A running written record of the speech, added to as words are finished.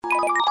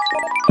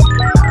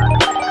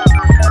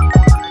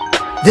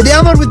The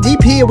Download with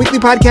DP, a weekly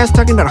podcast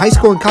talking about high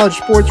school and college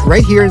sports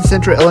right here in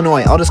Central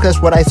Illinois. I'll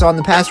discuss what I saw in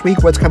the past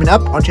week, what's coming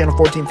up on Channel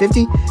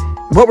 1450,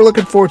 and what we're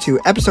looking forward to.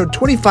 Episode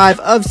 25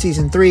 of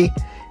Season 3,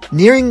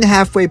 nearing the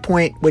halfway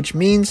point, which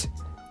means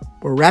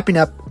we're wrapping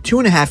up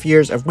 2.5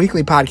 years of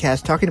weekly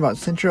podcasts talking about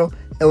Central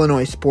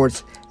Illinois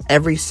sports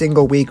every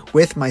single week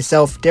with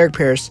myself, Derek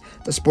Paris,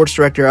 the sports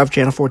director of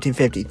Channel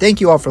 1450. Thank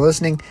you all for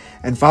listening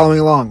and following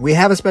along. We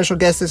have a special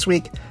guest this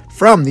week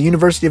from the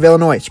University of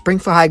Illinois.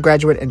 Springfield High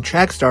graduate and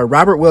track star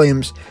Robert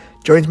Williams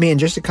joins me in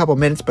just a couple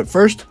minutes, but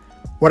first,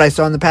 what I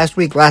saw in the past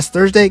week. Last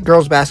Thursday,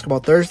 girls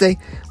basketball Thursday,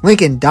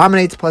 Lincoln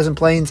dominates Pleasant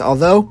Plains,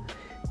 although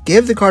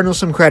give the Cardinals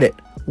some credit.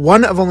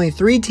 One of only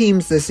 3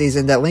 teams this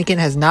season that Lincoln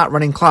has not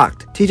running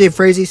clocked. TJ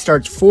Frazee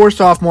starts 4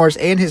 sophomores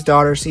and his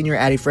daughter, senior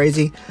Addie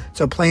Frazee,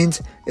 so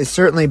Plains is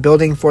certainly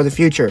building for the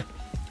future.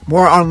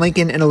 More on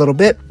Lincoln in a little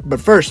bit, but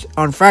first,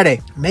 on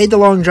Friday, made the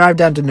long drive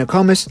down to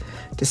Nokomis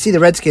to see the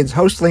Redskins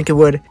host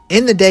Lincolnwood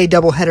in the day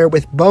doubleheader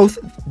with both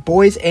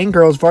boys and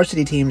girls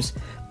varsity teams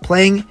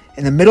playing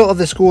in the middle of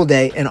the school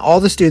day, and all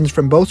the students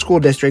from both school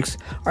districts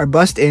are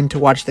bussed in to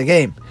watch the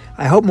game.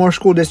 I hope more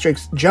school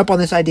districts jump on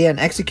this idea and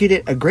execute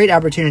it. A great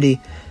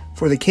opportunity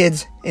for the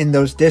kids in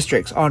those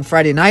districts. On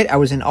Friday night, I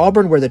was in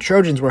Auburn where the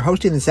Trojans were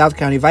hosting the South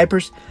County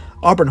Vipers.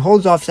 Auburn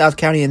holds off South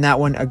County in that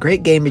one, a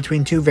great game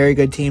between 2 very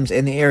good teams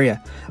in the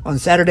area. On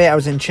Saturday, I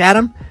was in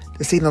Chatham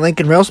to see the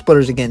Lincoln Rail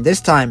Splitters again,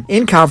 this time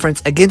in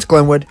conference against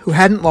Glenwood, who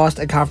hadn't lost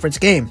a conference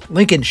game.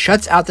 Lincoln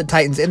shuts out the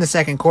Titans in the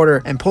second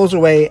quarter and pulls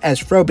away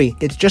as Froby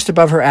gets just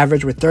above her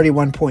average with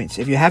 31 points.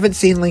 If you haven't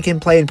seen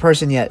Lincoln play in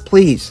person yet,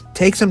 please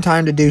take some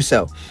time to do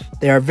so.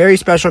 They are a very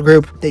special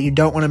group that you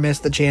don't want to miss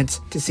the chance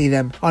to see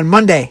them. On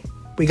Monday,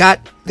 we got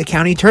the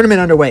county tournament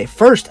underway.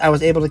 First, I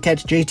was able to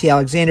catch JT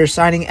Alexander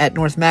signing at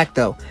North Mac,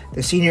 though.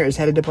 The senior is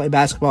headed to play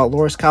basketball at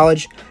Loras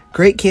College.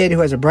 Great kid who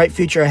has a bright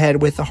future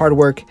ahead with the hard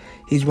work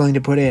he's willing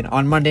to put in.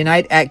 On Monday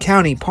night at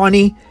County,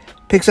 Pawnee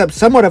picks up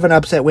somewhat of an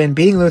upset win,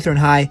 beating Lutheran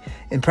High.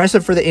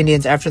 Impressive for the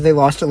Indians after they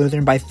lost to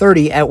Lutheran by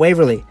 30 at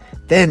Waverly.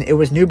 Then it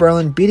was New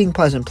Berlin beating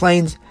Pleasant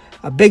Plains,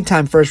 a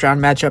big-time first-round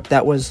matchup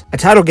that was a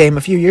title game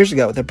a few years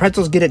ago. The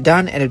Pretzels get it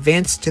done and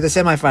advance to the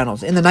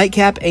semifinals. In the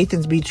nightcap,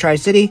 Athens beats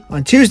Tri-City.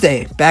 On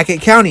Tuesday, back at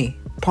County,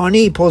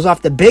 Pawnee pulls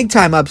off the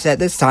big-time upset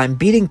this time,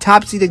 beating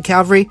top-seeded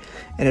Calvary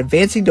and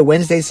advancing to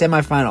Wednesday's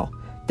semifinal.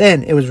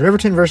 Then it was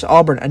Riverton versus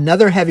Auburn,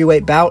 another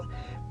heavyweight bout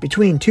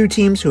between 2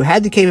 teams who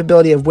had the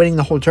capability of winning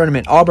the whole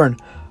tournament. Auburn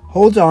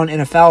holds on in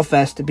a foul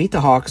fest to beat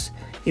the Hawks.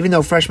 Even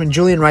though freshman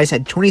Julian Rice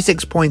had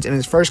 26 points in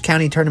his first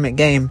county tournament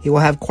game, he will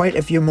have quite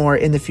a few more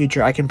in the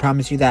future, I can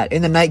promise you that.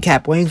 In the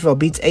nightcap, Waynesville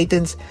beats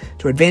Athens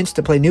to advance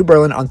to play New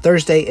Berlin on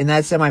Thursday in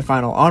that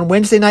semifinal. On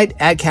Wednesday night,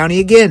 at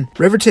County again,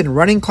 Riverton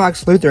running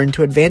clocks Lutheran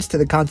to advance to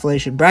the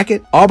consolation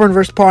bracket. Auburn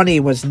versus Pawnee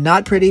was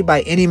not pretty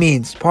by any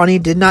means. Pawnee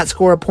did not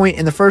score a point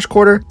in the first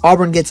quarter.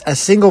 Auburn gets a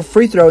single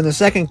free throw in the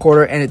second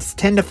quarter, and it's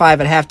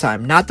 10-5 at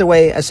halftime. Not the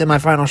way a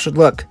semifinal should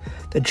look.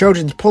 The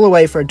Trojans pull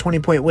away for a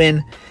 20-point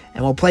win,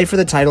 and will play for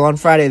the title on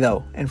Friday,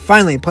 though. And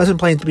finally, Pleasant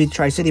Plains beats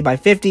Tri-City by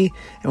 50,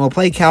 and will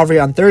play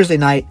Calvary on Thursday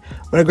night.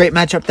 What a great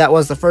matchup that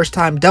was, the first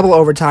time, double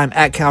overtime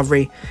at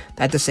Calvary,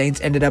 that the Saints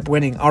ended up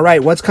winning. All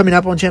right, what's coming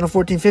up on Channel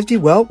 1450?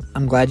 Well,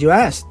 I'm glad you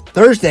asked.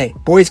 Thursday,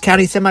 Boys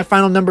County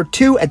semifinal number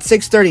 2 at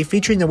 6:30,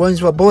 featuring the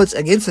Williamsville Bullets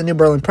against the New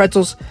Berlin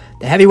Pretzels.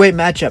 The heavyweight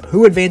matchup,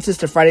 who advances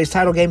to Friday's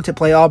title game to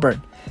play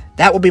Auburn.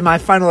 That will be my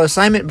final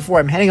assignment before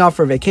I'm heading off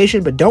for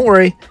vacation, but don't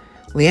worry,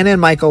 Leanna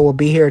and Michael will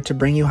be here to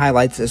bring you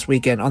highlights this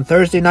weekend. On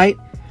Thursday night,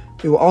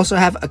 we will also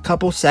have a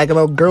couple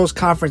Sangamo Girls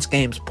Conference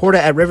games.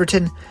 Porta at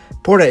Riverton.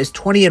 Porta is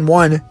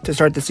 20-1 to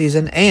start the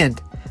season,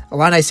 and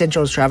Illini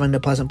Central is traveling to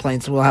Pleasant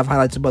Plains, so we'll have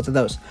highlights of both of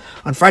those.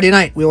 On Friday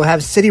night, we will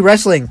have City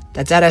Wrestling.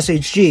 That's at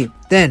SHG.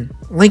 Then,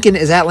 Lincoln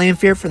is at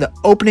Lanphier for the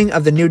opening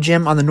of the new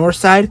gym on the north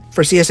side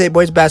for CSA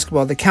Boys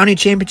Basketball. The county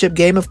championship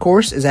game, of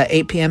course, is at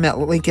 8 p.m. at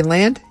Lincoln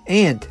Land,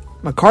 and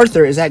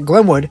MacArthur is at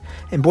Glenwood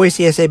and Boys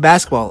CSA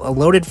Basketball, a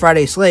loaded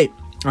Friday slate.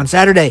 On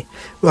Saturday,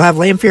 we'll have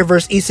Lanphier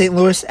versus East St.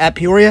 Louis at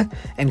Peoria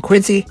and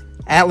Quincy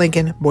at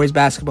Lincoln Boys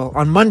Basketball.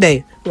 On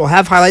Monday, we'll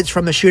have highlights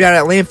from the shootout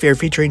at Lanphier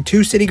featuring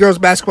 2 City Girls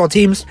Basketball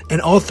teams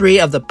and all 3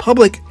 of the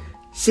public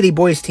City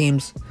Boys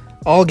teams.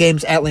 All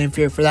games at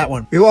Lanphier for that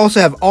one. We will also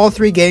have all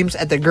 3 games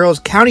at the Girls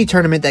County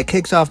Tournament that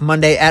kicks off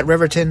Monday at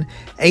Riverton.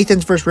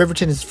 Athens versus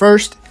Riverton is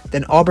first,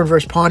 then Auburn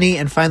versus Pawnee,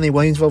 and finally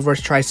Williamsville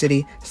versus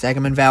Tri-City,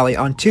 Sangamon Valley.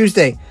 On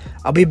Tuesday,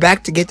 I'll be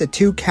back to get the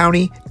 2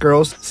 county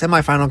girls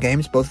semifinal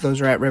games. Both of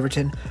those are at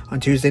Riverton on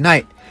Tuesday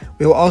night.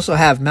 We will also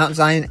have Mount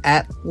Zion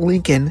at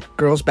Lincoln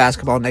girls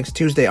basketball next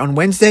Tuesday. On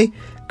Wednesday,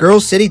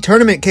 Girls City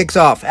Tournament kicks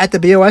off at the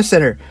BOS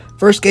Center.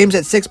 First game's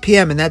at 6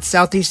 p.m., and that's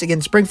Southeast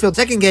against Springfield.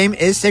 Second game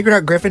is Sacred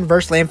Heart Griffin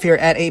versus Lanphier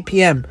at 8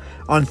 p.m.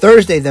 On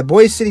Thursday, the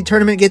Boys City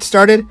Tournament gets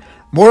started.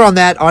 More on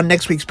that on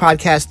next week's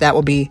podcast. That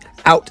will be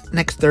out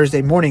next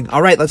Thursday morning.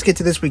 All right, let's get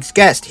to this week's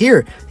guest.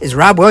 Here is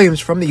Rob Williams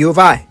from the U of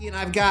I. And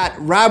I've got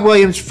Rob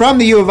Williams from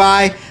the U of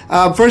I.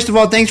 First of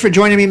all, thanks for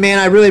joining me, man.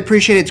 I really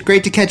appreciate it. It's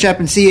great to catch up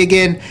and see you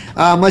again.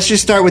 Let's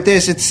just start with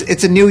this.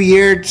 It's a new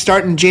year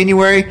starting in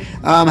January.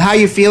 How are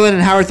you feeling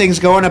and how are things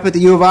going up at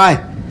the U of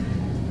I?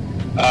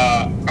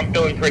 I'm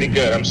feeling pretty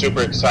good. I'm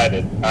super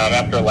excited.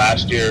 After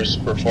last year's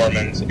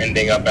performance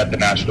ending up at the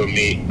national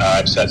meet,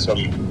 I've set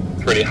some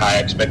pretty high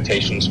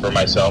expectations for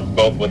myself,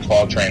 both with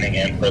fall training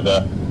and for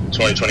the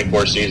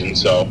 2024 season.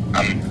 So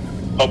I'm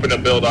hoping to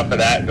build up of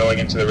that going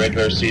into the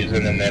regular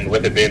season, and then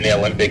with it being the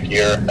Olympic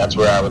year, that's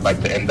where I would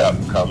like to end up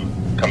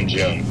come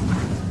June.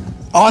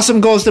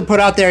 Awesome goals to put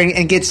out there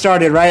and get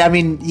started, right? I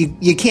mean,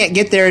 you can't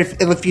get there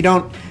if you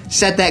don't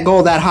set that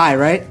goal that high,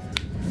 right?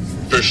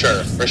 For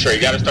sure.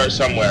 You got to start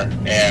somewhere,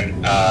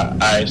 and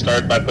I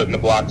started by putting the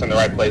blocks in the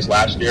right place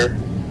last year,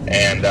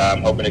 and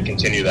I'm hoping to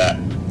continue that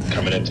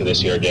coming into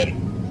this year again.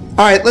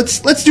 All right,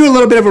 let's do a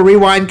little bit of a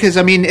rewind, because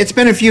I mean it's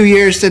been a few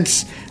years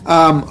since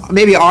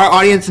maybe our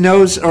audience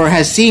knows or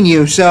has seen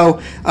you. So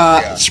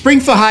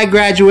Springfield High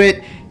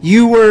graduate,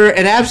 you were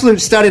an absolute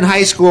stud in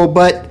high school,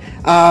 but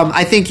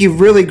I think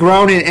you've really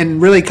grown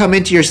and really come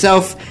into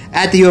yourself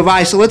at the U of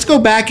I. So let's go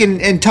back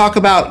and talk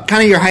about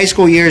kind of your high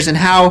school years and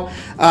how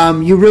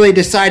you really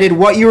decided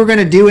what you were going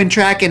to do in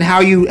track and how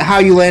you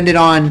landed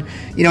on,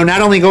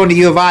 not only going to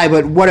U of I,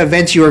 but what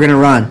events you were going to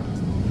run.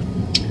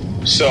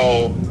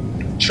 So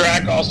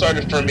track all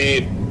started for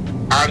me,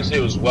 honestly,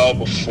 it was well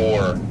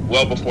before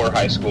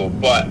high school,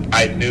 but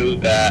I knew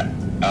that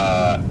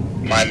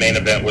my main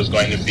event was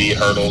going to be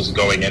hurdles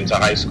going into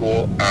high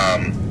school.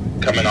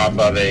 Coming off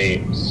of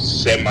a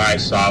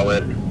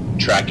semi-solid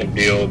track and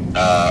field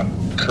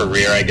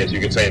career, I guess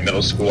you could say, in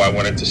middle school, I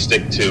wanted to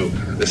stick to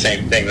the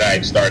same thing that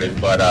I'd started.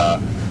 But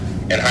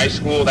in high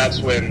school,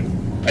 that's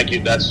when, like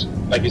you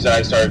said,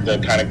 I started to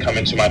kind of come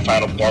into my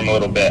final form a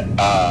little bit.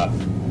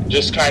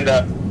 Just kind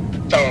of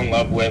fell in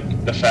love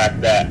with the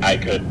fact that I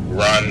could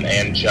run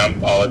and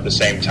jump all at the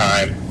same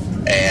time.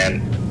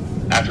 And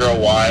after a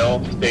while,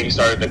 things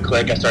started to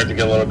click. I started to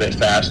get a little bit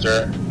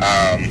faster.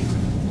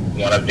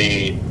 One of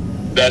the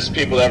best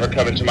people to ever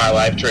come into my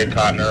life, Trey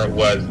Cotner,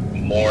 was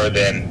more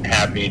than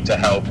happy to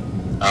help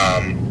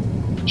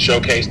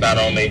showcase not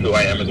only who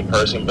I am as a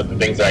person, but the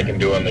things that I can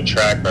do on the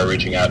track by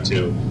reaching out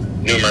to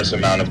numerous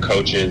amount of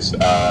coaches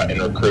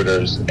and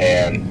recruiters.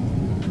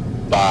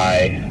 And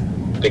by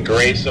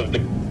grace of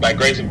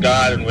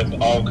God and with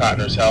all of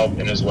Cotner's help,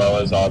 and as well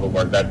as all the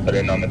work that I put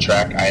in on the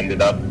track, I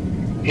ended up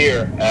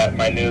here at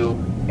my new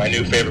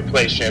favorite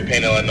place,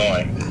 Champaign,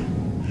 Illinois.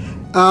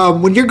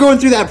 When you're going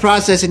through that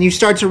process and you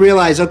start to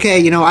realize,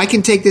 okay, I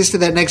can take this to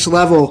that next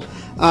level,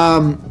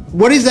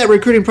 what is that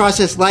recruiting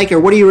process like, or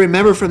what do you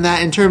remember from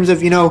that in terms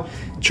of,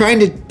 trying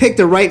to pick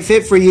the right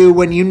fit for you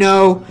when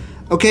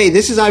okay,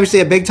 this is obviously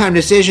a big-time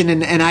decision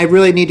and I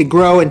really need to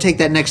grow and take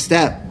that next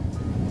step?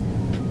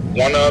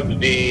 One of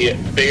the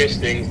biggest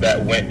things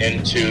that went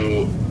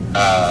into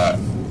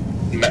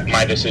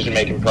my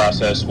decision-making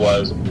process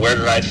was, where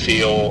did I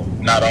feel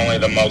not only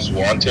the most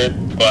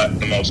wanted, but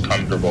the most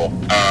comfortable?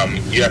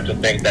 You have to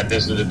think that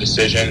this is a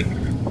decision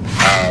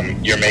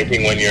you're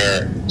making when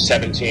you're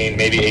 17,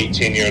 maybe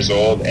 18 years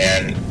old,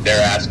 and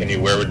they're asking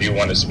you, where would you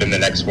want to spend the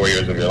next 4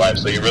 years of your life?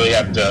 So you really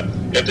have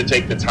to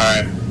take the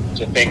time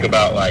to think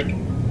about, like,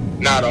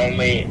 not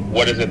only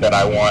what is it that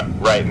I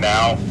want right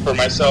now for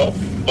myself,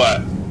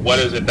 but what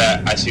is it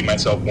that I see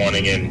myself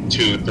wanting in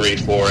 2, 3,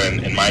 4,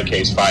 and in my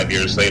case, 5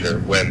 years later,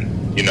 when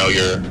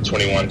you're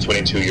 21,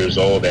 22 years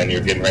old and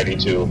you're getting ready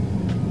to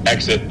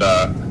exit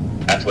the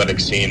athletic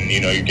scene.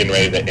 You're getting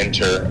ready to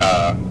enter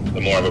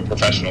the more of a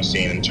professional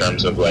scene in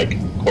terms of like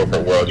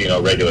corporate world,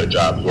 regular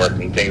jobs, work,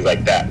 and things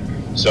like that.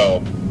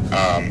 So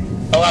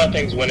a lot of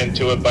things went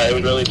into it, but it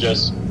was really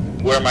just,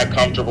 where am I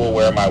comfortable,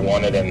 where am I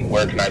wanted, and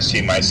where can I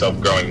see myself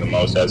growing the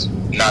most as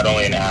not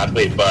only an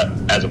athlete, but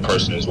as a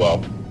person as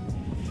well.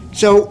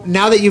 So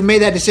now that you've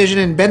made that decision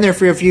and been there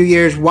for a few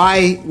years,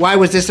 why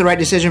was this the right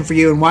decision for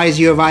you, and why is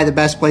U of I the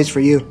best place for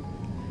you?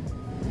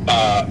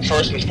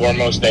 First and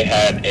foremost, they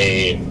had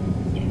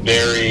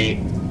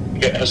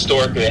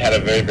historically, they had a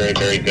very, very,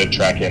 very good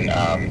track and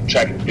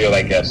field,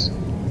 I guess,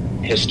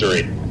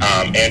 history.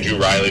 Andrew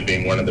Riley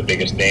being one of the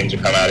biggest names to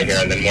come out of here,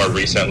 and then more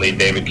recently,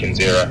 David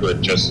Kinzera, who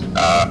had just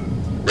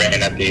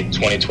ran at the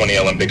 2020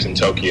 Olympics in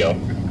Tokyo.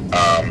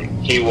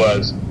 He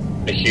was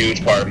a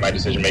huge part of my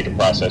decision-making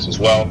process as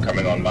well,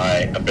 coming on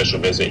my official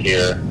visit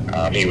here.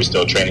 He was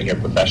still training here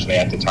professionally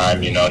at the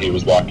time. He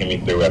was walking me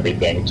through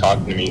everything,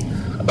 talking to me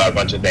about a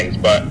bunch of things.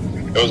 But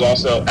it was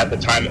also, at the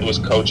time, it was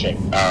coaching.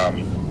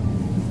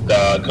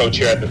 The coach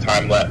here at the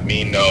time let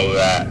me know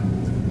that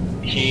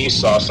he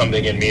saw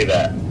something in me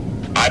that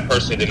I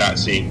personally did not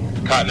see.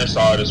 Cotner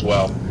saw it as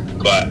well.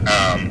 But,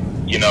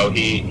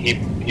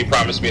 he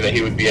promised me that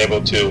he would be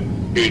able to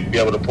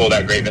pull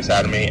that greatness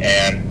out of me.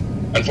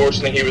 And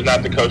unfortunately, he was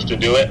not the coach to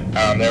do it.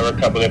 There were a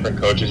couple different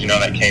coaches,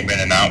 that came in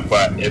and out.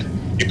 But if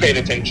you paid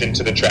attention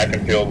to the track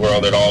and field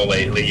world at all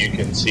lately, you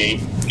can see,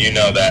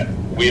 that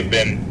we've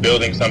been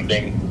building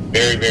something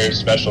very, very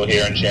special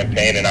here in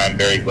Champaign, and I'm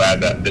very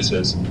glad that this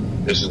is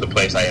the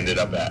place I ended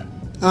up at.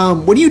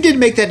 When you did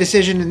make that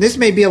decision, and this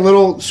may be a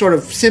little sort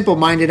of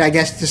simple-minded, I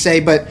guess, to say,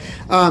 but,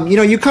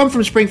 you come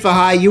from Springfield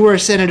High, you were a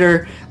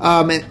senator,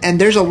 and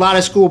there's a lot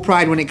of school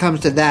pride when it comes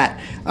to that.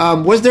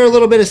 Was there a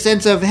little bit of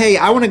sense of, hey,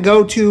 I want to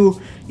go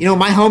to,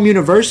 my home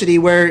university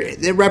where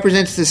it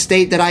represents the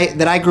state that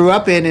I grew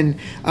up in,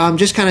 and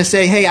just kind of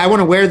say, hey, I want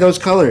to wear those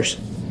colors?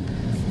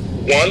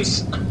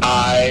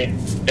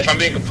 If I'm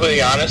being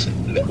completely honest,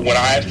 when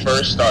I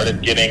first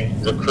started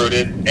getting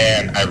recruited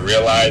and I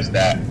realized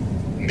that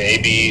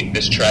maybe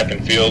this track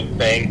and field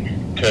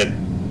thing could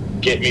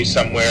get me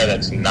somewhere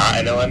that's not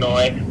in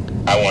Illinois,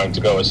 I wanted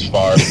to go as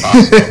far as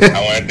possible.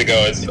 I wanted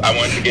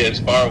to get as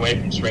far away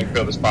from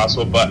Springfield as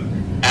possible. But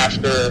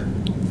after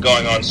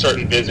going on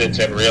certain visits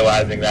and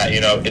realizing that,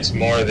 it's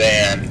more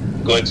than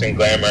glitz and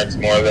glamour, it's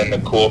more than the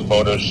cool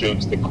photo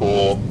shoots, the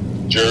cool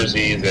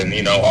jerseys,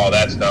 and all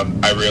that stuff,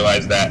 I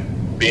realized that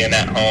being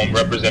at home,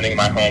 representing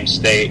my home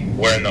state,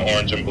 wearing the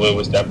orange and blue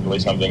was definitely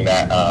something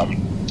that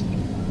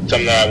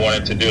I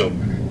wanted to do.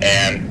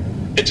 And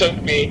it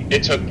took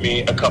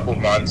me a couple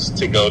months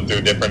to go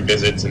through different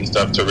visits and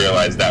stuff to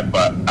realize that,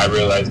 but I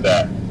realized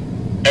that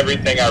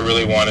everything I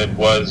really wanted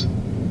was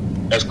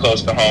as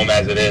close to home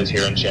as it is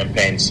here in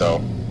Champaign. So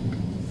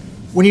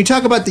when you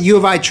talk about the U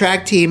of I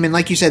track team, and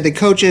like you said, the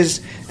coaches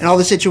and all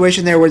the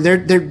situation there, where they're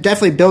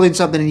definitely building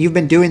something, and you've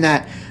been doing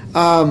that,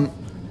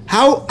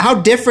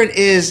 how different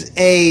is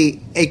a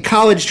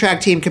college track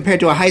team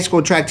compared to a high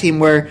school track team,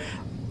 where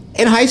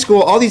in high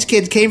school all these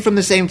kids came from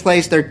the same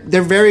place,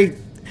 they're very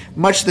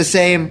much the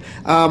same?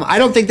 I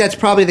don't think that's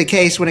probably the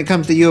case when it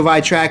comes to U of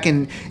I track,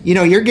 and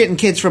you're getting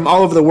kids from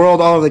all over the world,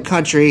 all over the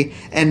country,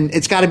 and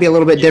it's got to be a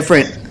little bit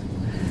different.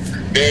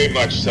 Very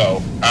much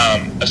so,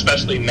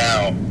 especially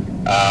now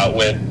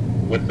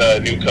with the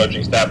new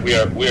coaching staff.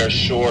 We are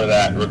sure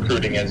that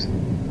recruiting is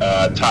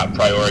top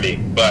priority.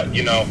 But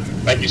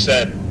like you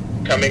said,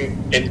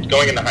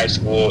 going into high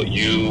school,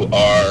 you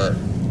are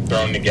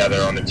thrown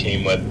together on a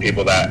team with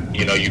people that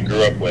you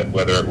grew up with,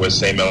 whether it was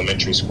same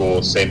elementary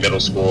school, same middle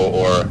school,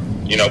 or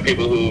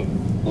people who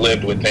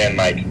lived within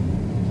like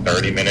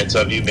 30 minutes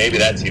of you. Maybe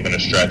that's even a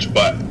stretch,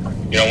 but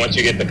once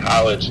you get to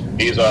college,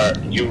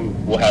 you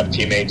will have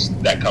teammates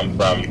that come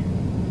from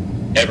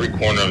every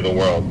corner of the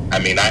world. I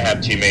mean, I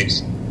have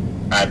teammates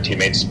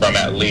from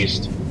at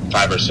least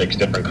 5 or 6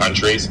 different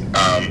countries,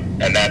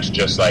 and that's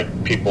just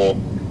like people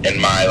in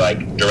my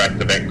like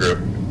direct event group.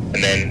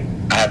 And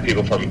then I have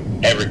people from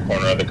every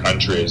corner of the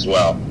country as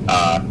well.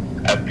 I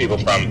have people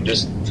from,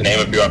 just to name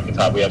a few off the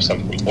top, we have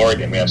some from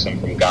Oregon, we have some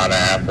from Ghana,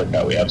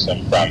 Africa, we have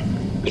some from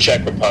the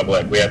Czech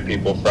Republic, we have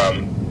people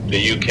from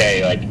the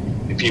UK,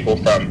 like people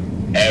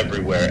from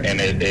everywhere.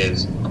 And it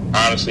is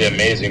honestly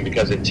amazing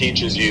because it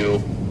teaches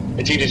you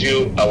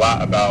a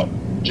lot about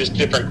just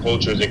different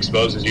cultures,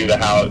 exposes you to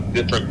how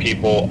different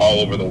people all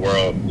over the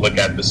world look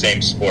at the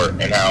same sport,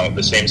 and how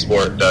the same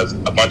sport does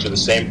a bunch of the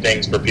same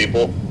things for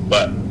people,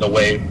 but the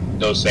way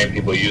those same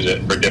people use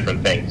it for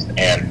different things.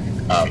 And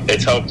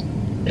it's helped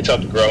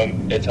grow,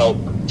 it's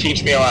helped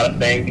teach me a lot of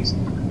things,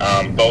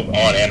 both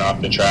on and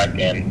off the track.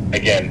 And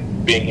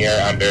again, being here,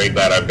 I'm very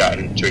glad I've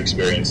gotten to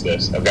experience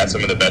this. I've got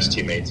some of the best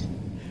teammates.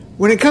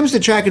 When it comes to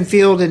track and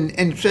field, and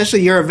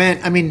especially your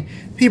event, I mean,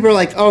 people are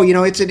like, oh,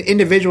 it's an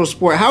individual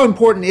sport. How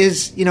important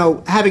is,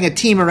 having a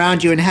team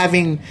around you and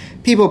having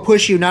people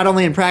push you not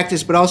only in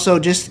practice, but also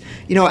just,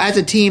 as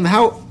a team?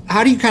 How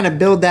do you kind of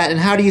build that, and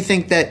how do you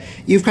think that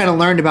you've kind of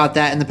learned about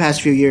that in the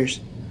past few years?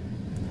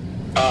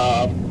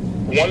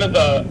 One of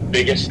the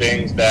biggest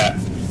things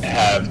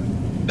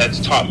that's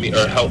taught me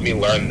or helped me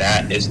learn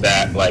that is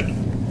that, like,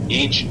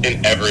 each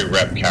and every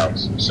rep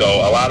counts. So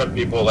a lot of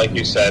people, like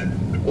you said,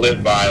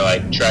 live by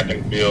like track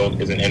and field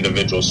is an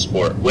individual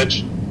sport,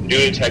 which due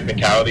to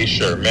technicality,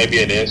 sure, maybe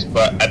it is,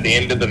 but at the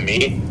end of the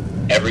meet,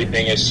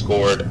 everything is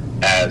scored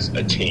as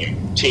a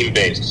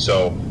team-based.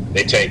 So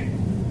they take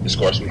the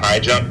scores from high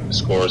jump, the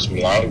scores from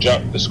long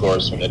jump, the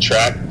scores from the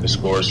track, the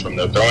scores from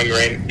the throwing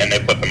ring, and they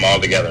put them all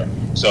together.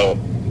 So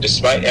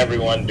despite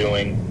everyone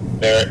doing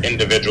their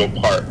individual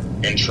part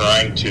in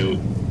trying to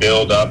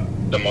build up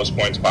the most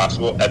points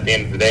possible, at the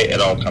end of the day,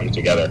 it all comes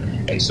together.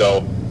 And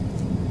so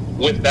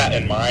with that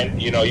in mind,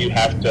 you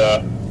have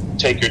to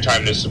take your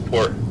time to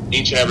support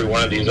each and every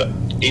one of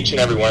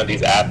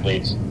these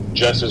athletes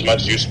just as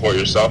much as you support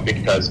yourself,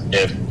 because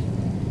if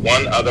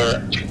one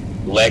other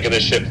leg of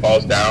the ship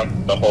falls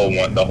down, the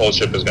whole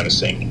ship is going to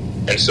sink.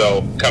 And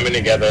so coming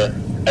together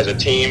as a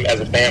team, as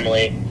a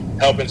family,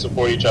 help and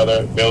support each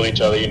other, build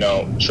each other,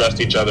 trust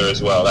each other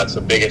as well. That's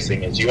the biggest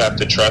thing, is you have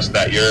to trust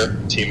that your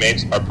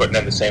teammates are putting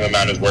in the same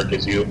amount of work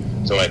as you.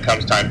 So when it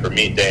comes time for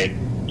meet day,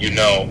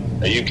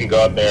 that you can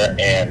go out there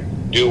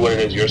and do what it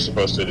is you're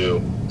supposed to do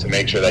to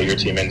make sure that your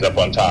team ends up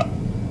on top.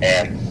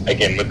 And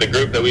again, with the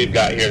group that we've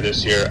got here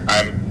this year,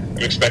 I'm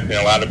expecting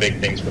a lot of big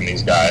things from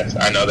these guys.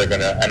 I know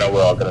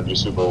we're all gonna do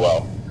super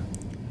well.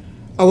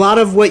 A lot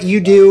of what you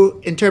do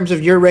in terms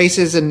of your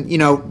races and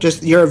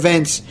just your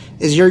events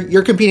is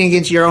you're competing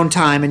against your own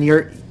time, and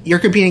you're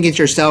competing against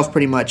yourself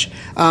pretty much.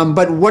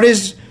 But what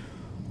is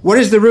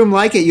the room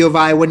like at U of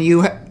I when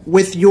you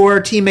with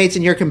your teammates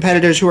and your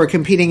competitors who are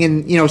competing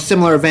in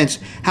similar events?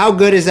 How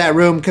good is that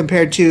room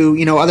compared to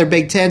other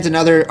Big Tens and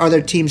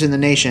other teams in the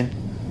nation?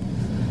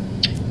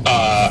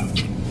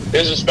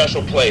 There's a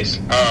special place.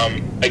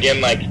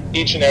 Again, like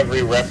each and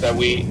every rep that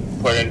we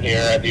put in here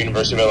at the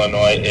University of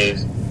Illinois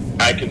is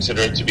I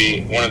consider it to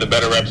be one of the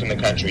better reps in the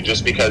country,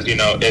 just because, we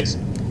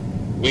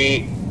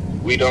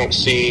don't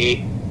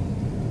see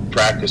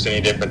practice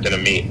any different than a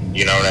meet.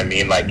 You know what I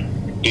mean? Like,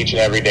 each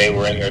and every day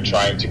we're in there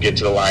trying to get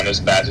to the line as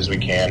fast as we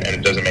can, and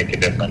it doesn't make a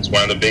difference.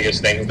 One of the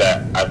biggest things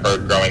that I've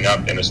heard growing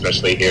up, and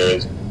especially here,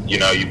 is,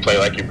 you play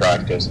like you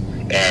practice.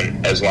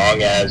 And as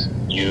long as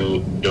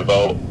you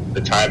devote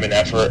the time and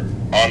effort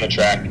on the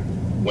track,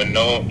 when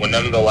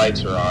none of the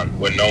lights are on,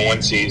 when no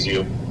one sees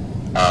you,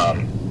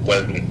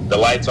 when the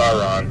lights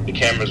are on, the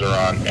cameras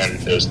are on, and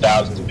there's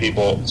thousands of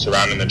people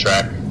surrounding the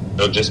track,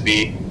 it'll just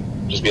be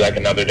like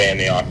another day in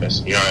the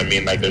office. You know what I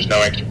mean? Like, there's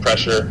no extra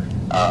pressure.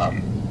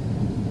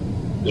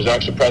 There's no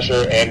extra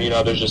pressure, and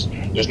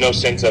there's no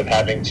sense of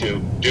having to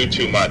do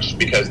too much,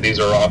 because these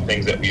are all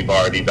things that we've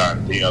already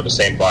done. The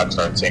same block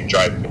start, same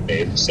driving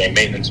phase, the same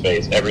maintenance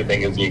phase.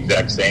 Everything is the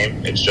exact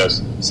same. It's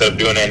just, instead of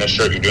doing it in a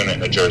shirt, you're doing it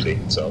in a jersey.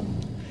 So,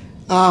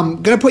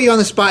 going to put you on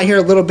the spot here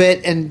a little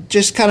bit, and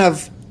just kind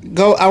of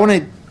go. I want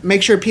to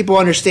make sure people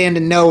understand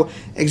and know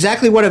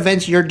exactly what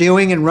events you're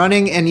doing and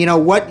running, and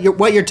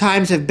what your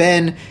times have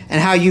been,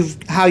 and how you've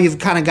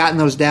kind of gotten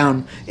those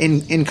down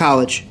in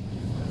college.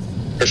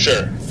 For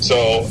sure.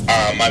 So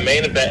my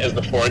main event is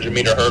the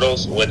 400-meter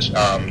hurdles, which,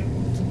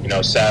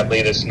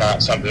 sadly, this is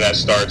not something that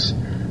starts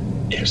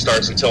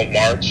until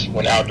March,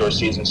 when outdoor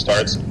season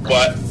starts.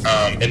 But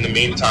in the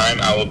meantime,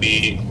 I will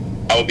be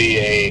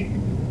a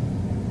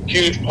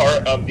huge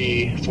part of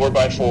the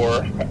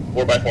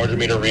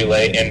 4x400-meter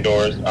relay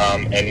indoors,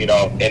 and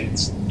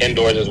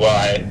indoors as well.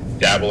 I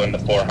dabble in the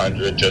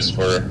 400 just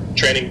for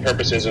training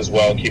purposes as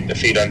well, keep the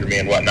feet under me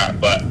and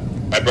whatnot. But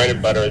my bread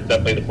and butter is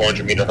definitely the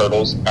 400-meter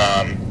hurdles.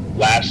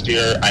 Last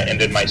year, I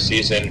ended my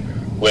season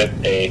with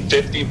a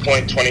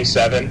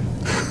 50.27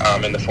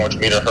 in the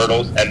 400-meter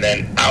hurdles. And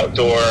then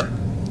outdoor,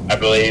 I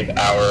believe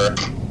our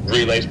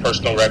relays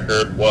personal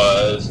record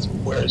was,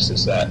 where is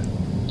this at?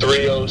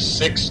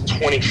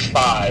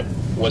 3:06.25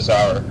 was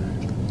our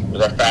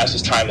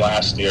fastest time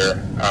last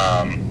year.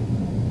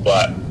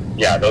 But,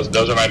 yeah,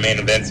 those are my main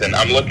events, and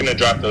I'm looking to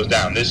drop those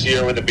down. This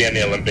year, with it being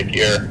the Olympic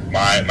year,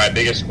 my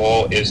biggest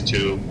goal is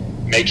to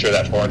make sure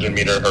that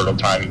 400-meter hurdle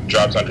time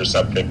drops under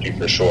sub 50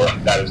 for sure.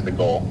 That is the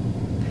goal.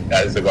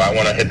 I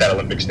want to hit that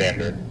Olympic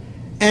standard.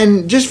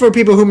 And just for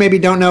people who maybe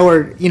don't know,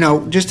 or,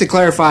 just to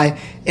clarify,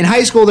 in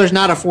high school there's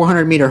not a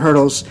 400-meter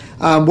hurdles.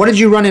 What did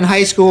you run in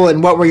high school,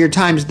 and what were your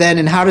times then,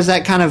 and how does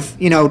that kind of,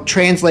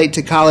 translate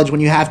to college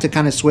when you have to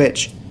kind of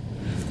switch?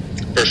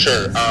 For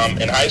sure.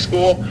 In high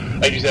school,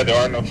 like you said,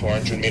 there are no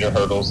 400-meter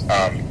hurdles,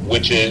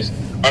 which is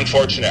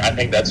unfortunate. I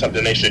think that's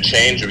something they should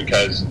change,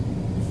 because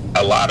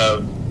a lot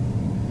of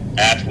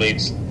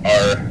athletes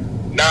are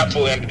not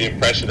fully under the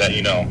impression that,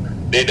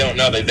 they don't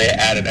know that they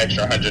added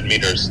extra 100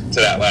 meters to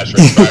that last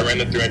race. So I ran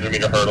the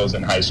 300-meter hurdles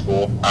in high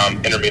school,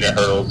 intermediate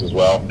hurdles as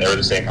well. They were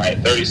the same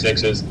height,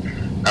 36s.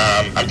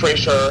 I'm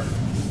pretty sure,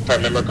 if I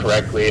remember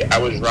correctly, I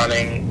was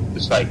running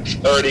just like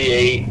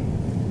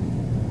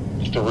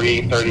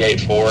 38.3,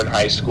 38.4 in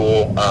high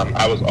school.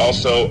 I was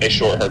also a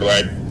short hurdler.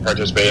 I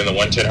participated in the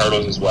 110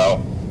 hurdles as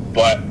well,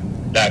 but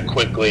that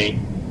quickly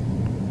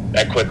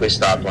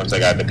stopped once I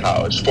got to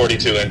college.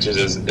 42 inches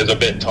is a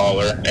bit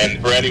taller, and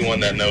for anyone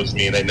that knows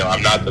me, they know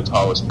I'm not the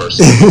tallest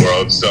person in the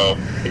world, so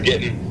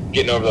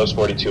getting over those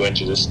 42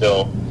 inches is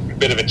still a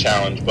bit of a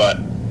challenge. But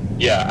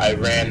yeah, I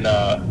ran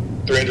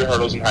 300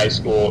 hurdles in high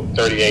school,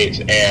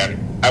 38, and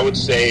I would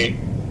say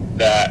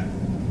that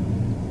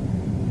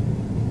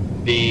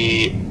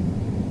the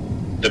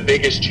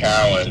biggest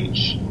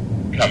challenge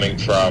coming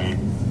from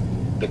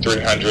the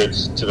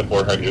 300s to the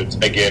 400s,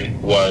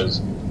 again, was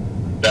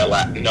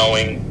that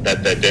knowing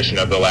that the addition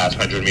of the last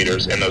 100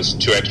 meters and those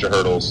two extra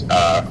hurdles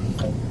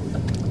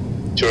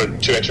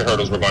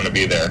were going to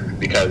be there.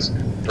 Because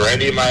for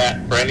any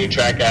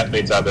track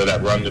athletes out there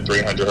that run the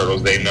 300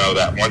 hurdles, they know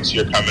that once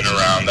you're coming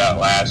around that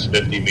last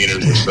 50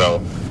 meters or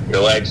so,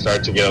 your legs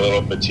start to get a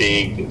little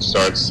fatigued. It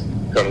starts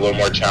becoming a little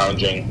more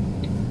challenging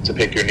to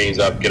pick your knees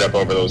up, get up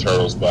over those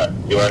hurdles, but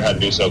you learn how to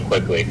do so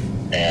quickly,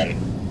 and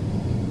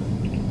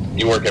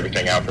you work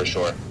everything out for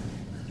sure.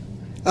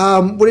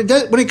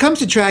 When it comes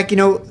to track,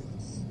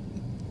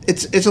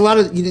 it's a lot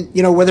of,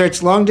 whether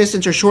it's long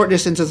distance or short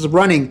distance as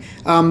running.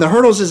 The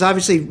hurdles is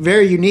obviously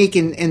very unique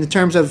in the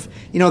terms of,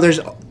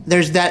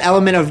 there's that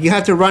element of you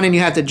have to run and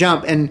you have to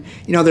jump, and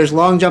there's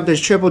long jump,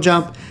 there's triple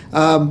jump,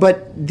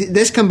 but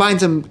this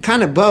combines them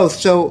kind of both.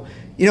 So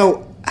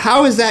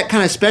how is that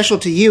kind of special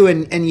to you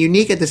and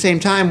unique at the same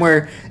time,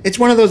 where it's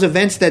one of those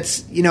events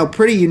that's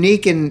pretty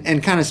unique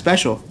and kind of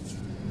special?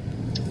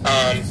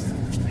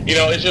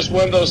 It's just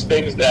one of those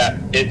things that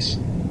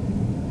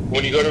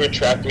when you go to a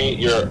track meet,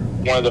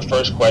 one of the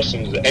first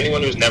questions,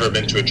 anyone who's never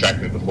been to a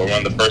track meet before,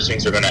 one of the first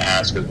things they're going to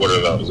ask is, what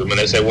are those? And when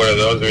they say, what are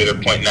those, they're either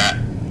pointing at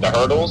the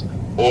hurdles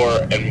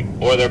or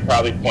they're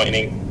probably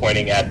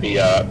pointing at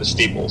the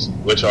steeples,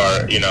 which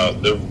are,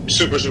 the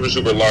super, super,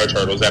 super large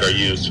hurdles that are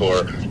used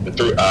for the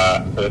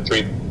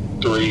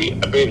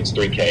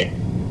 3K.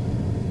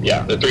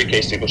 Yeah, the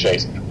 3K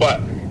steeplechase. But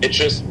it's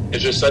just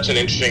such an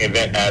interesting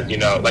event, as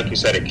like you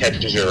said, it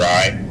catches your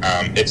eye.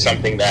 It's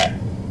something that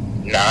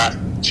not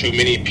too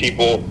many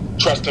people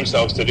trust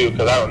themselves to do,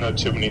 because I don't know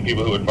too many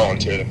people who would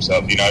volunteer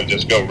themselves,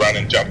 just go run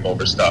and jump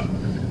over stuff.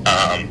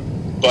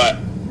 But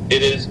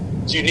it's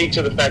unique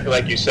to the fact that,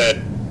 like you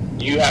said,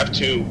 you have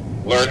to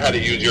learn how to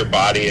use your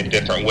body in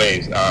different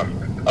ways. A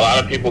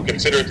lot of people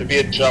consider it to be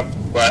a jump,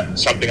 but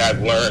something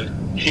I've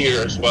learned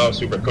here as well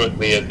super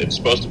quickly is it's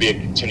supposed to be a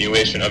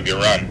continuation of your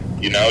run.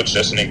 It's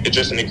just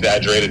an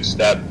exaggerated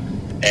step,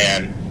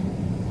 and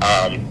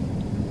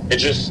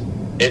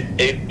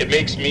it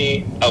makes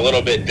me a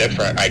little bit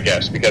different, I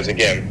guess, because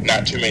again,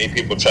 not too many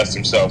people trust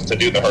themselves to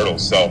do the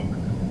hurdles. So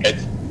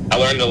I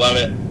learned to love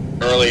it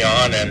early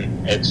on,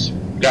 and it's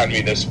gotten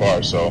me this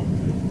far. So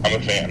I'm a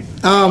fan.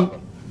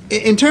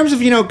 In terms of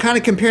kind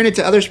of comparing it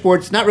to other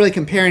sports, not really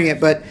comparing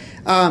it, but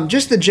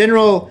just the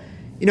general.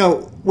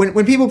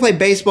 When people play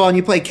baseball and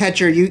you play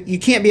catcher, you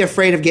can't be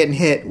afraid of getting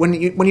hit. When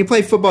you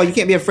play football, you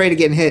can't be afraid of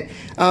getting hit.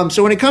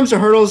 So when it comes to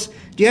hurdles,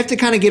 do you have to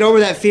kind of get over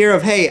that fear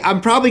of, hey,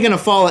 I'm probably going to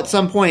fall at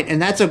some point, and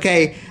that's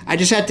okay. I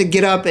just have to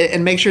get up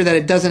and make sure that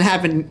it doesn't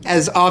happen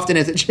as often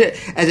as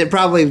it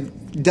probably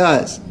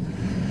does.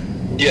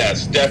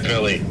 Yes,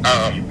 definitely.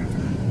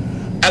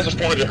 As a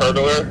 400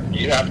 hurdler,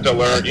 you have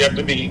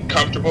to be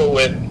comfortable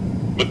with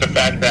the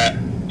fact that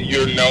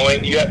you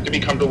have to be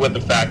comfortable with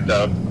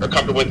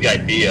comfortable with the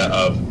idea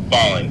of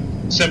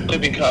falling, simply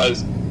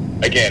because,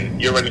 again,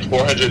 you're running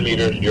 400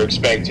 meters, you're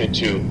expected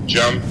to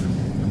jump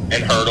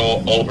and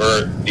hurdle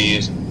over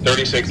these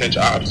 36-inch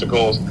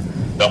obstacles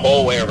the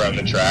whole way around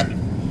the track,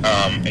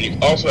 and you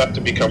also have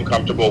to become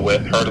comfortable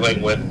with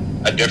hurdling with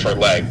a different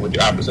leg, with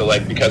the opposite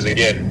leg, because,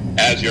 again,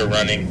 as you're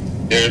running,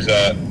 there's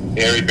a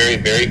very, very,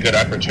 very good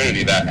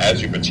opportunity that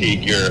as you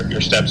fatigue, your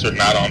steps are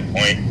not on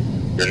point,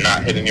 you're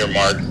not hitting your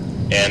mark,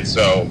 and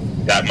so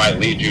that might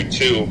lead you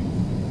to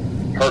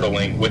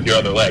hurdling with your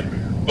other leg.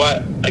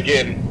 But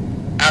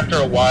again, after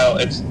a while,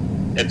 it's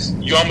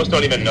you almost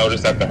don't even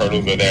notice that the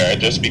hurdles are there. It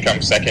just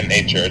becomes second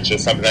nature. It's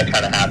just something that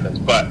kind of happens.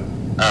 But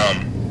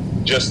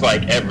just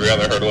like every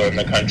other hurdler in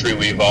the country,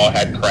 we've all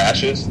had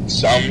crashes.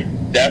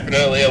 Some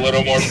definitely a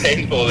little more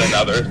painful than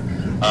others.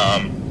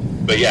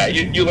 But yeah,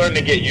 you learn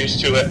to get used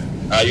to it.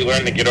 You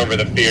learn to get over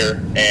the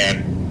fear,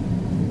 and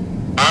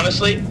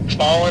honestly,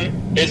 falling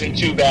isn't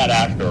too bad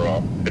after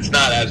all. It's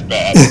not as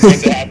bad.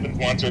 Once it happens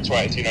once or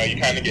twice, you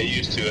kind of get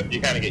used to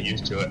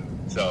it.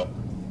 So,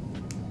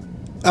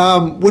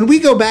 when we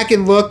go back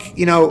and look,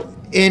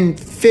 in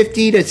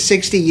 50 to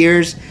 60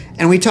 years,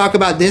 and we talk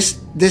about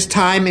this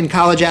time in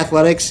college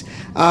athletics,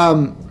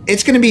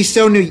 it's going to be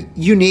so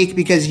unique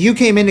because you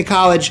came into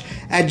college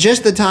at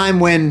just the time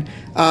when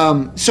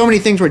so many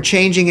things were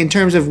changing in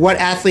terms of what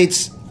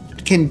athletes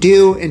can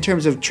do in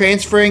terms of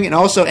transferring and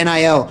also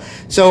NIL.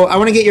 So I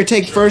want to get your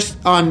take first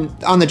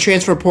on the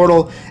transfer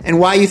portal and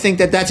why you think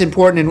that that's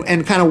important,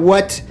 and kind of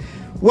what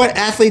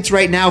athletes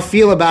right now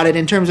feel about it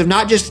in terms of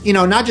not just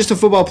a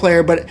football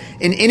player, but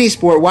in any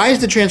sport. Why is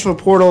the transfer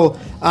portal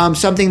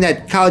something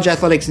that college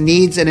athletics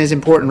needs and is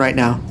important right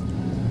now?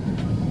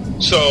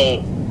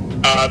 So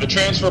the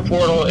transfer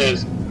portal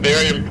is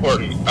very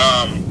important.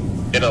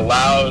 It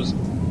allows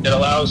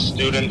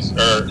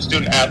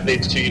student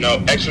athletes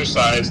to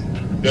exercise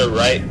their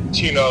right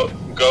to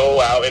go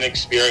out and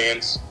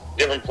experience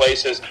different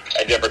places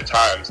at different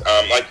times.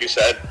 Like you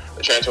said,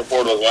 the transfer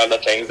portal is one of the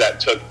things that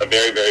took a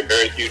very, very,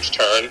 very huge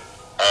turn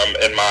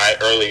in my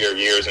earlier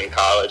years in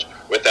college.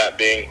 With that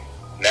being,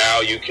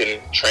 now you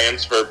can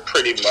transfer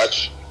pretty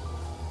much,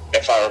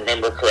 if I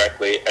remember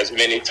correctly, as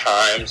many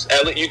times.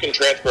 At least you can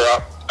transfer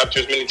up to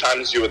as many times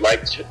as you would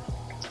like to.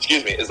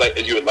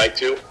 As you would like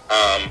to.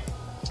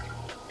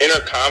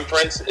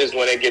 Interconference is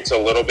when it gets a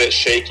little bit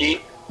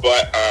shaky,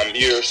 but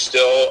you're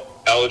still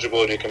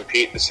eligible to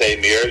compete the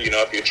same year,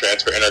 if you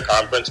transfer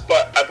interconference.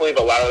 But I believe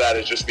a lot of that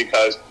is just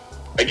because,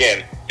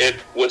 again, it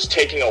was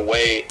taking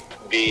away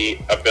the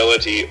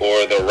ability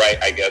or the right,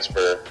 I guess,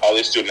 for all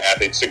these student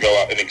athletes to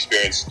go out and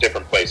experience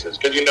different places.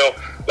 Because,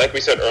 like we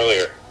said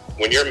earlier,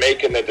 when you're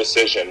making the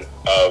decision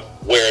of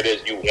where it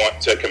is you want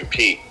to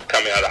compete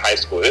coming out of high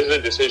school, this is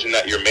a decision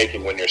that you're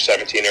making when you're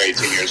 17 or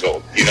 18 years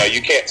old.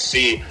 You can't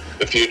see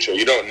the future.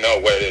 You don't know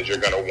what it is you're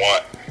going to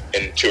want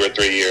in 2 or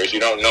 3 years. You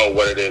don't know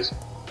what it is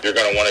you're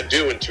going to want to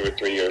do in 2 or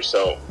 3 years.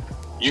 So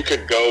you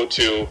could go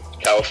to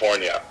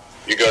California.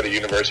 You go to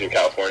University of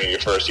California your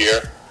first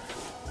year,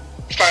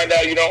 find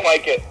out you don't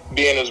like it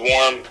being as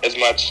warm as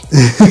much,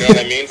 you know what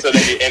I mean? So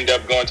then you end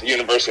up going to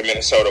University of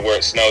Minnesota where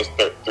it snows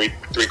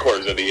three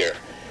quarters of the year.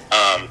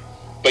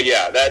 But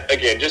yeah, that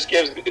again just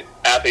gives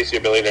athletes the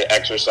ability to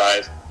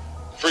exercise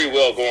free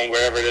will, going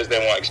wherever it is they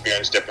want to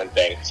experience different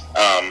things.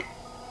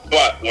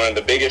 But one of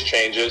the biggest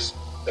changes,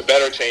 the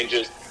better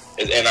changes,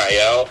 is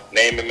NIL,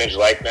 name, image,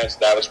 likeness.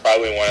 That was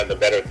probably one of the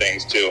better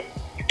things to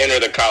enter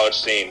the college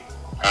scene.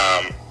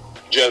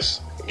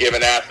 Just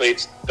giving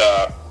athletes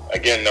the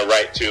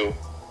right to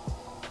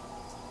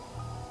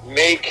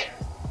make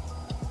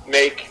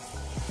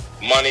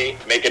money,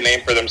 make a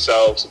name for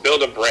themselves,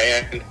 build a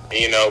brand,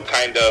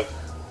 kind of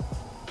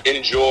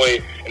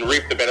enjoy and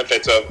reap the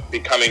benefits of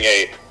becoming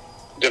a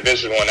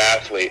Division I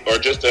athlete or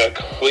just a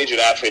collegiate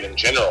athlete in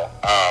general.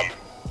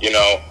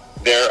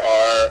 There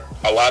are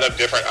a a lot of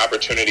different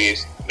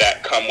opportunities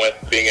that come with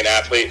being an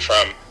athlete,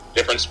 from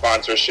different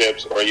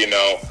sponsorships, or,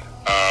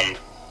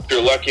 if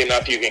you're lucky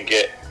enough, you can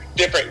get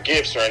different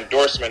gifts or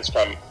endorsements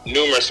from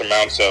numerous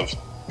amounts of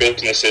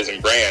businesses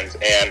and brands.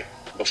 And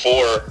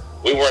before,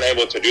 we weren't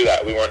able to do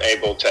that. We weren't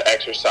able to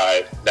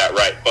exercise that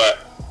right. But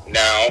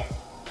now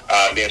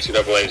the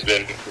NCAA has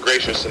been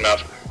gracious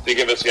enough to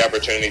give us the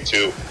opportunity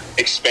to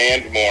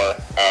expand more,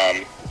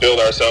 build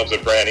ourselves a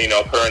brand,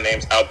 put our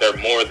names out there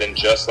more than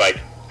just like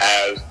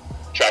as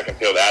track and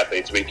field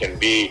athletes. We can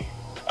be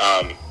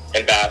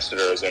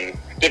ambassadors and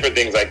different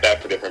things like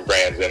that for different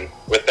brands. And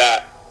with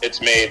that, it's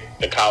made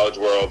the college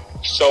world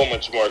so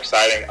much more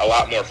exciting, a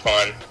lot more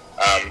fun.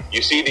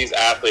 You see these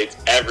athletes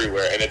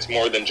everywhere, and it's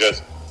more than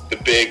just the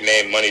big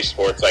name money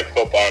sports like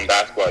football and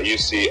basketball. You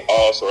see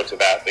all sorts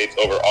of athletes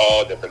over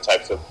all different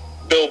types of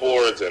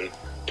billboards and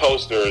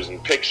posters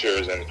and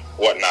pictures and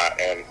whatnot,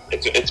 and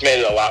it's made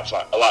it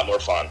a lot more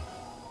fun.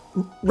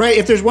 Right.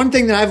 If there's one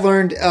thing that I've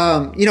learned,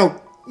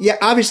 yeah,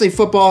 obviously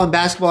football and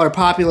basketball are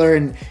popular,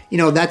 and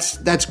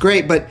that's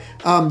great. But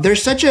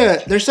there's such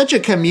a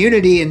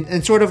community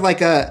and sort of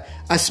like a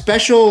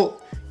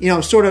special,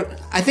 sort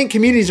of, I think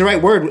community is the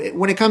right word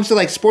when it comes to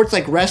like sports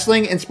like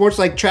wrestling and sports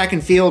like track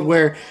and field,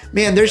 where,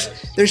 man, there's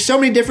so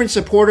many different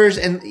supporters,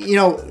 and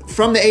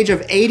from the age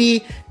of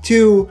 80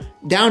 to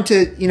down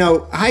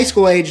to high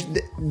school age,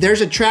 there's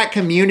a track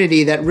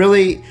community that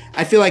really,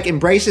 I feel like,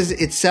 embraces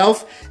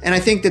itself. And I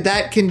think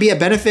that can be a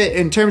benefit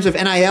in terms of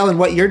NIL and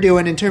what you're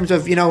doing, in terms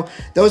of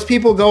those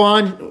people go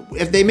on,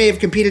 if they may have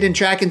competed in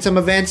track in some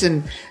events,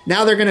 and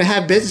now they're going to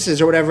have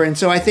businesses or whatever. And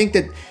so I think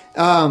that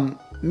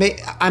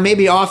I may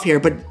be off here,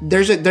 but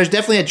there's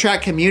definitely a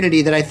track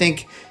community that I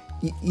think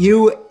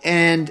you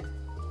and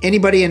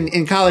anybody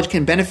in college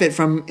can benefit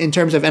from in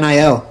terms of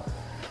NIL.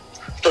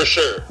 For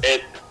sure.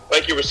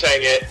 Like you were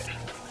saying,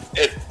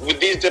 with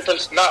these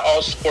different, not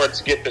all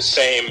sports get the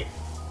same,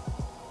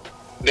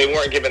 they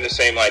weren't given the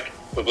same like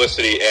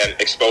publicity and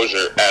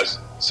exposure as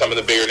some of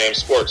the bigger name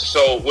sports.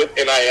 So with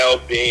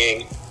NIL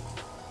being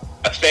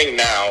a thing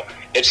now,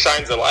 it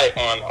shines a light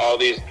on all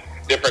these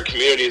different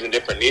communities and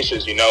different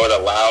niches. It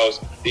allows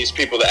these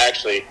people to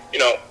actually,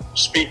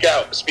 speak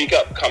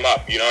up, come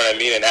up, you know what I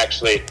mean, and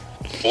actually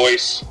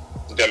voice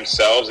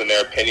themselves and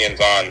their opinions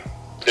on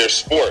their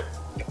sport,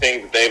 the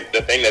thing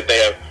that they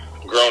have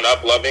grown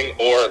up loving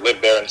or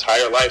lived their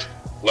entire life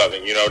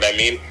loving, you know what I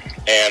mean?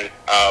 And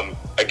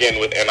again,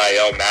 with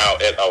NIL now,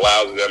 it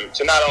allows them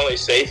to not only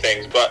say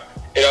things, but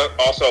it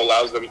also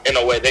allows them, in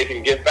a way, they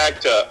can give back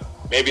to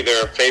maybe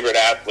their favorite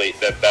athlete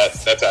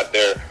that's at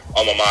their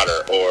alma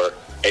mater, or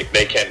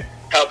they can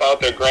help out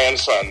their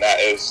grandson that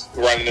is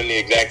running in the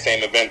exact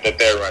same event that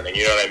they're running,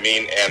 you know what I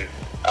mean? And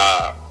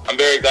I'm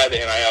very glad that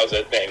NIL is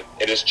a thing.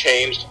 It has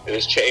changed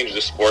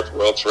the sports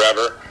world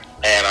forever,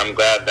 and I'm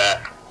glad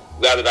that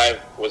I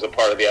was a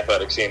part of the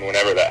athletic scene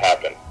whenever that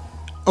happened.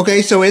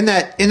 Okay, so in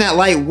that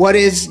light, what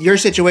is your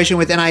situation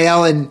with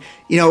NIL? And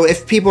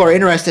if people are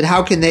interested,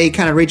 how can they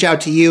kind of reach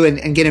out to you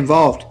and get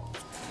involved?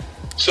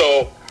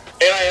 So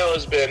NIL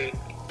has been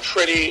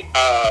pretty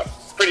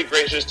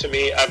gracious to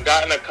me. I've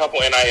gotten a couple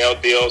NIL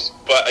deals,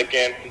 but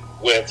again,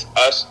 with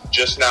us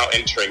just now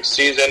entering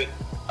season,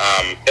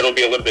 it'll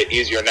be a little bit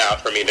easier now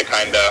for me to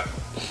kind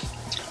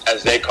of,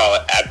 as they call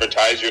it,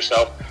 advertise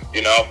yourself,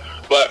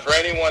 But for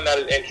anyone that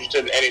is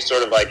interested in any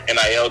sort of like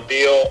NIL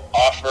deal,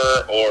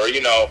 offer, or,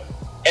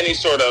 any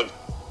sort of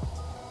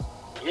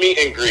meet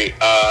and greet,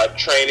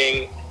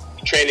 training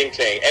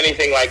thing,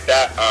 anything like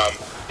that,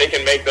 they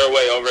can make their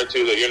way over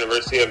to the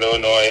University of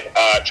Illinois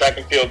track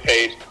and field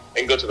page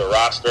and go to the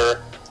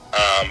roster.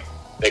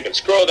 They can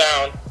scroll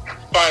down,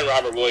 find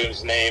Robert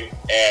Williams' name,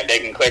 and they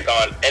can click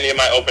on any of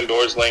my open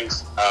doors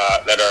links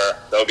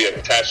that'll be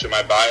attached to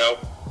my bio.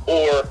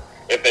 Or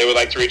if they would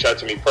like to reach out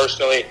to me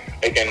personally,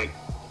 they can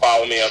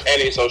follow me on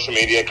any social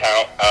media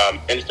account.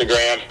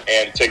 Instagram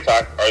and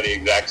TikTok are the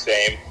exact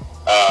same,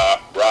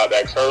 Rob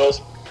X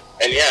Hurdles.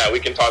 And yeah, we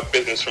can talk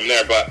business from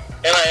there. But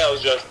NIL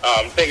is just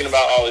thinking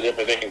about all the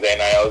different things that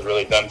NIL has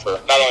really done for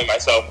not only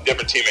myself,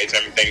 different teammates,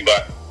 everything.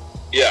 But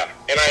yeah,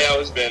 NIL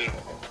has been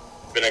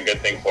a good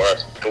thing for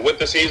us. But with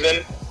the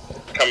season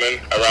coming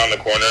around the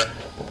corner,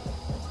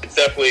 it's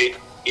definitely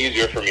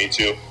easier for me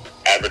to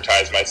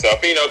advertise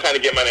myself, kind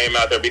of get my name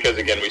out there, because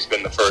again, we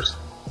spend the first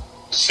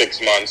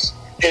 6 months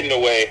hidden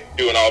away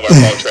doing all of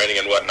our fall training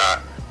and whatnot.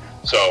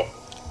 So,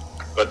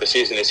 but the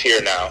season is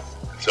here now.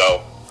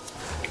 So,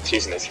 the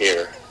season is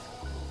here.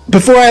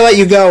 Before I let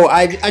you go,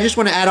 I just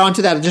want to add on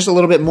to that just a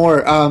little bit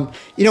more.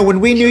 When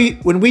we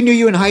knew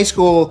you in high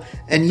school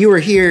and you were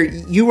here,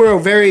 you were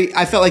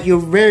I felt like you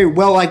were a very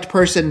well liked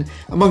person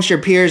amongst your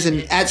peers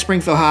and at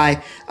Springfield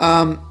High.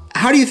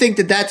 How do you think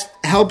that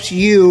helps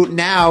you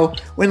now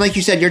when, like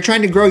you said, you're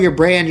trying to grow your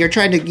brand, you're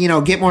trying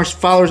to, get more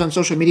followers on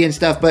social media and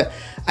stuff, but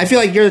I feel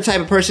like you're the type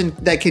of person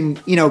that can,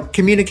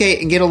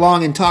 communicate and get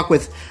along and talk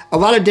with a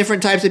lot of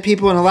different types of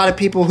people and a lot of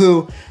people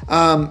who,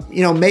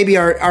 maybe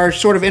are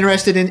sort of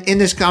interested in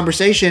this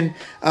conversation.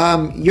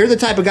 You're the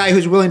type of guy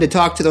who's willing to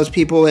talk to those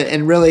people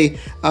and really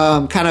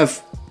kind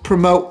of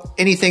promote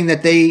anything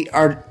that they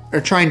are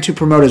are trying to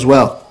promote as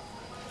well.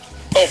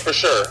 Oh, for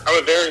sure.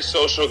 I'm a very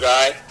social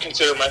guy.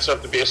 Consider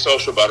myself to be a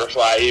social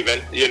butterfly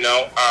even,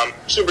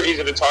 super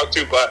easy to talk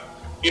to, but,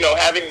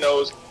 having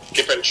those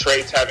different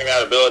traits, having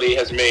that ability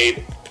has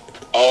made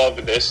all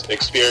of this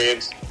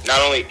experience not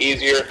only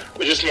easier,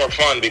 but just more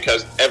fun,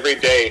 because every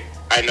day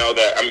I know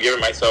that I'm giving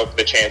myself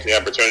the chance, the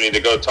opportunity to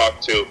go talk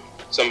to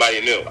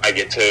somebody new. I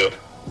get to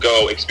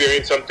go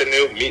experience something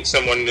new, meet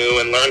someone new,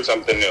 and learn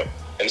something new.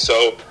 And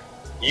so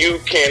you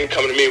can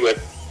come to me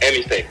with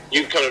anything.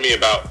 You can come to me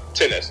about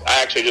tennis.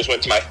 I actually just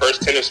went to my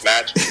first tennis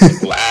match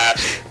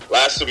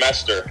last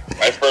semester,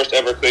 my first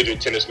ever collegiate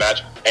tennis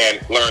match,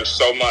 and learned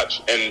so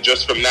much. And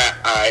just from that,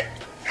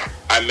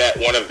 I met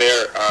one of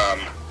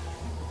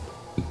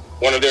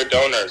their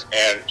donors,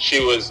 and she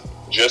was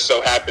just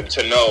so happened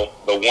to know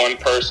the one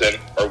person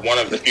or one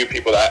of the few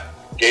people that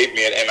gave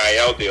me an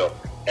NIL deal.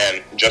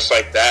 And just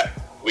like that,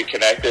 we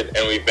connected,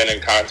 and we've been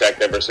in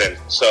contact ever since.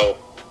 So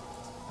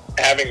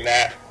having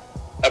that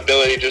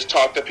ability to just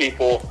talk to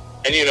people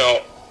and,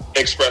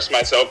 express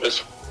myself as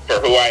for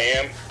who I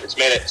am, it's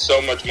made it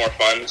so much more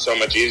fun, so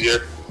much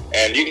easier.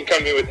 And you can come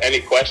to me with any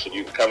question.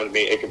 You can come to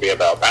me. It could be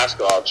about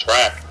basketball,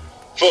 track,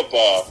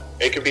 football.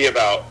 It could be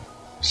about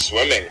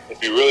swimming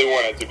if you really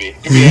want it to be.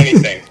 It could be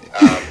anything.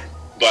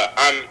 But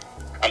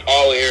I'm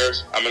all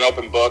ears. I'm an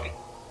open book.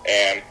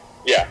 And,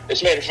 yeah,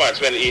 it's made it fun.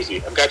 It's made it easy.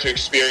 I've got to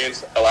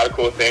experience a lot of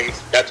cool things,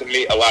 got to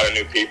meet a lot of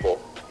new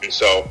people. And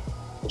so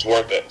it's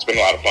worth it. It's been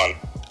a lot of fun.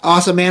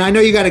 Awesome, man. I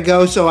know you got to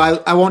go, so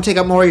I won't take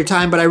up more of your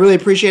time, but I really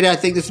appreciate it. I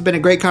think this has been a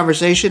great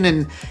conversation,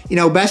 and,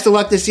 best of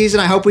luck this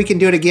season. I hope we can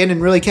do it again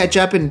and really catch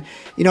up and,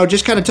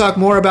 just kind of talk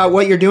more about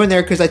what you're doing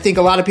there, because I think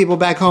a lot of people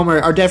back home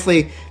are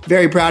definitely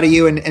very proud of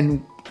you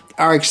and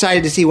are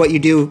excited to see what you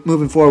do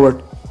moving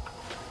forward.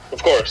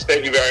 Of course.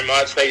 Thank you very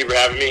much. Thank you for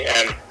having me,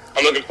 and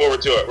I'm looking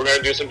forward to it. We're going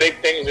to do some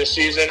big things this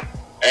season,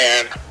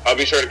 and I'll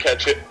be sure to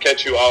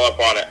catch you all up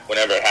on it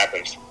whenever it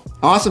happens.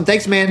 Awesome.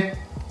 Thanks, man.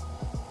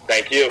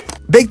 Thank you.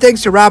 Big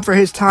thanks to Rob for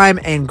his time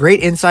and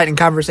great insight and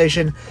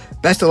conversation.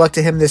 Best of luck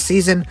to him this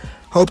season.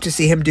 Hope to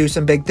see him do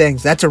some big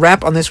things. That's a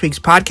wrap on this week's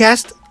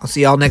podcast. I'll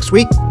see y'all next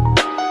week.